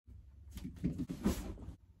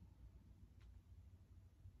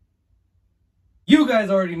You guys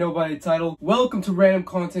already know by the title. Welcome to Random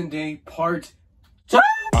Content Day Part 2.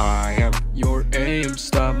 I am your aim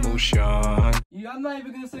stop motion. Yeah, I'm not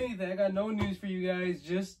even gonna say anything. I got no news for you guys.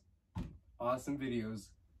 Just awesome videos,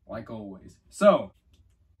 like always. So,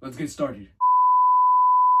 let's get started.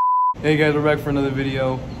 Hey guys, we're back for another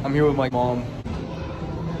video. I'm here with my mom.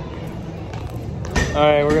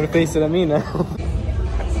 Alright, we're gonna face it at me now.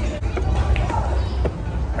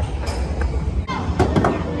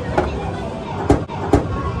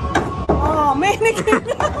 Oh man, it came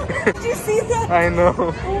down. Did you see that? I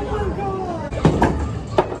know.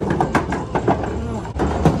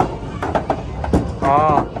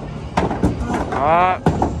 Oh my god.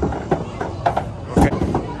 Okay.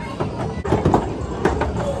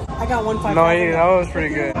 I got 155. No, that was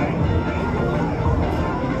pretty good.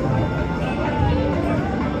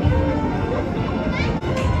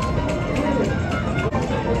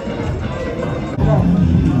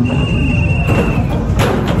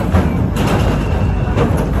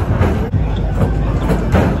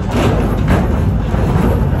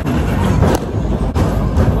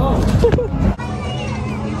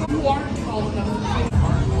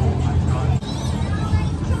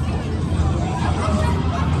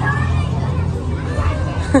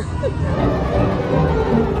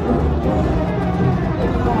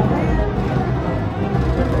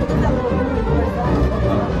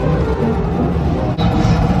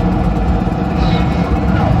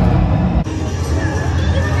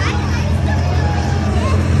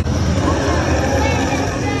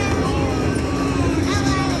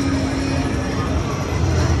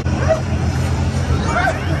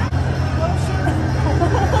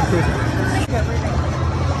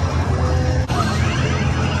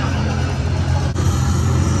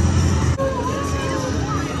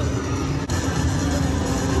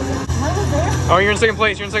 Oh, you're in second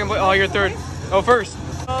place. You're in second place. Oh, you're third. Oh, first.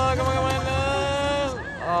 Oh, come on, come on.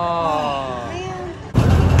 Oh.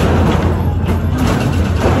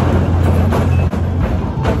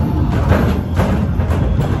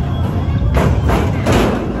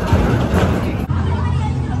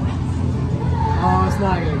 Oh, it's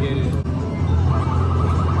not gonna get it.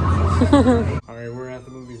 Alright, we're at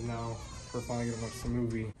the movies now. We're finally gonna watch the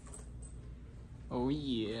movie. Oh,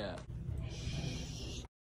 yeah.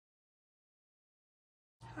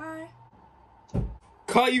 Hi.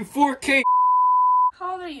 Caught you 4K.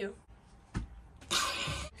 How old are you?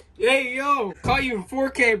 Hey, yo. Caught you in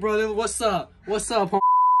 4K, brother. What's up? What's up,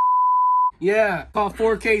 Yeah. Caught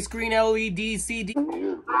 4K screen LED CD.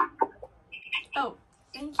 Oh,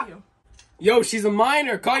 thank you. Yo, she's a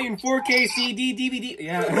minor. Caught you in 4K CD DVD.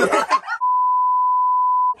 Yeah.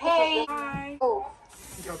 Hey. Hi.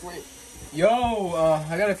 Yo,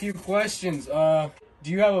 I got a few questions. Do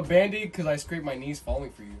you have a Band-Aid? Cause I scraped my knees falling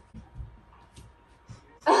for you.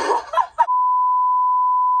 Can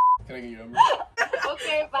I get your number?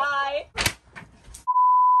 Okay, bye.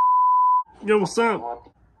 Yo, what's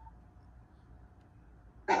up?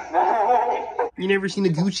 You never seen a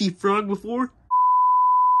Gucci frog before?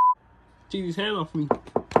 Take his hand off me.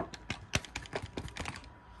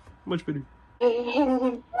 Much better.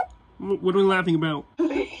 What are we laughing about?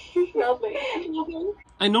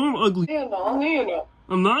 I know I'm ugly.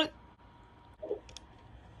 I'm not?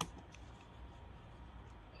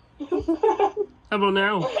 How about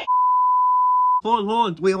now? Hold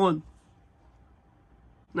on. Wait, hold on.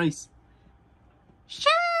 Nice.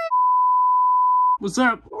 What's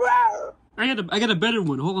up? I got a better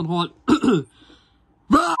one. Hold on.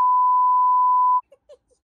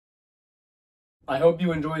 I hope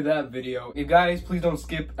you enjoyed that video. If guys, please don't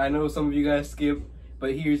skip. I know some of you guys skip,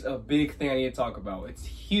 but here's a big thing I need to talk about. It's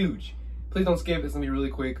huge. Please don't skip. It's gonna be really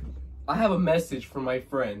quick. I have a message from my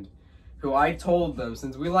friend who I told them,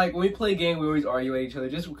 since when we play a game, we always argue at each other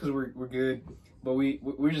just because we're good, but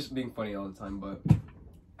we're just being funny all the time. But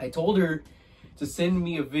I told her to send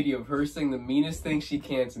me a video of her saying the meanest thing she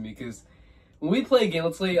can to me, because when we play a game,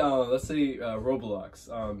 let's say Roblox.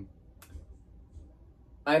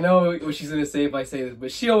 I know what she's gonna say if I say this,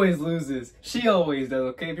 but she always loses. She always does,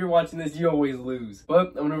 okay? If you're watching this, you always lose.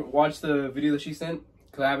 But I'm gonna watch the video that she sent,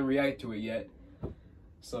 because I haven't reacted to it yet.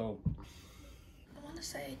 So, I want to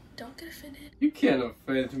say, don't get offended you can't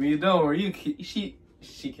offend me, don't worry. She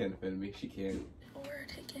can't offend me, she can't. or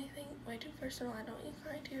take anything way too personal. I know you're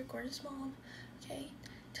crying to your gorgeous mom, okay?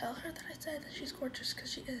 Tell her that I said that she's gorgeous,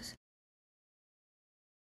 because she is.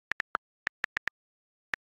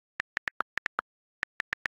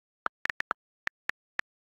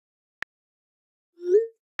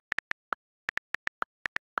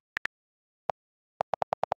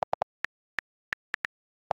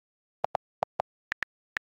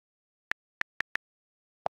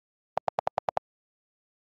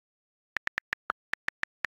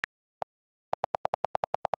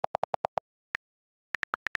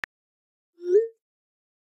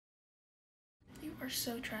 are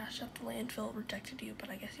so trash that the landfill rejected you, but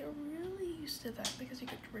I guess you're really used to that because you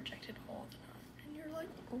get rejected all the time. And you're like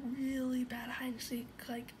really bad at hide and seek.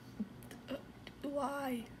 Like,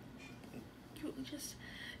 why? You just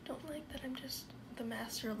don't like that I'm just the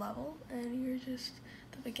master level and you're just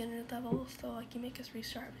the beginner level, so like you make us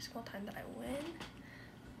restart every single time that I win.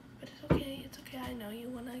 But it's okay, I know you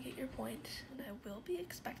want to get your points, and I will be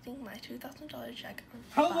expecting my $2,000 check on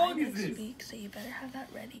How long is next this? week, so you better have that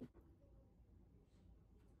ready.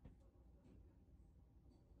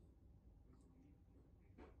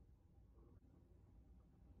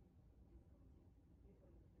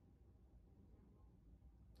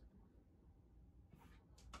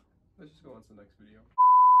 Let's just go on to the next video.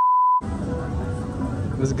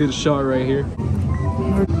 Let's get a shot right here.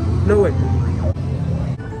 No way.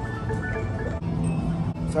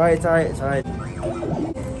 It's alright.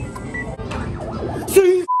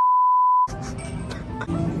 See?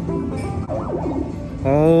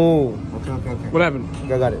 Oh. Okay. What happened?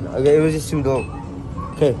 I got it. Okay, it was just too low.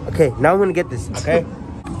 Okay. Now I'm gonna get this. Okay.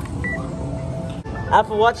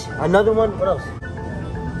 Apple Watch. Another one. What else?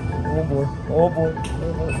 Oh boy.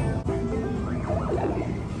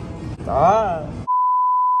 Ah.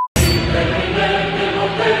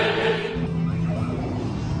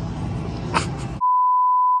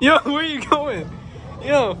 Yo, where you going?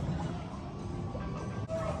 Yo.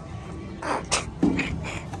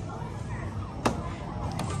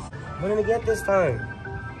 We're gonna get this time.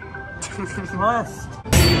 Must.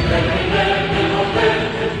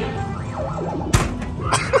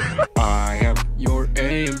 I am your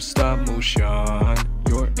aim stop motion.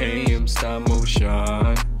 Your aim stop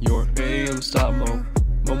motion. Your aim stop motion.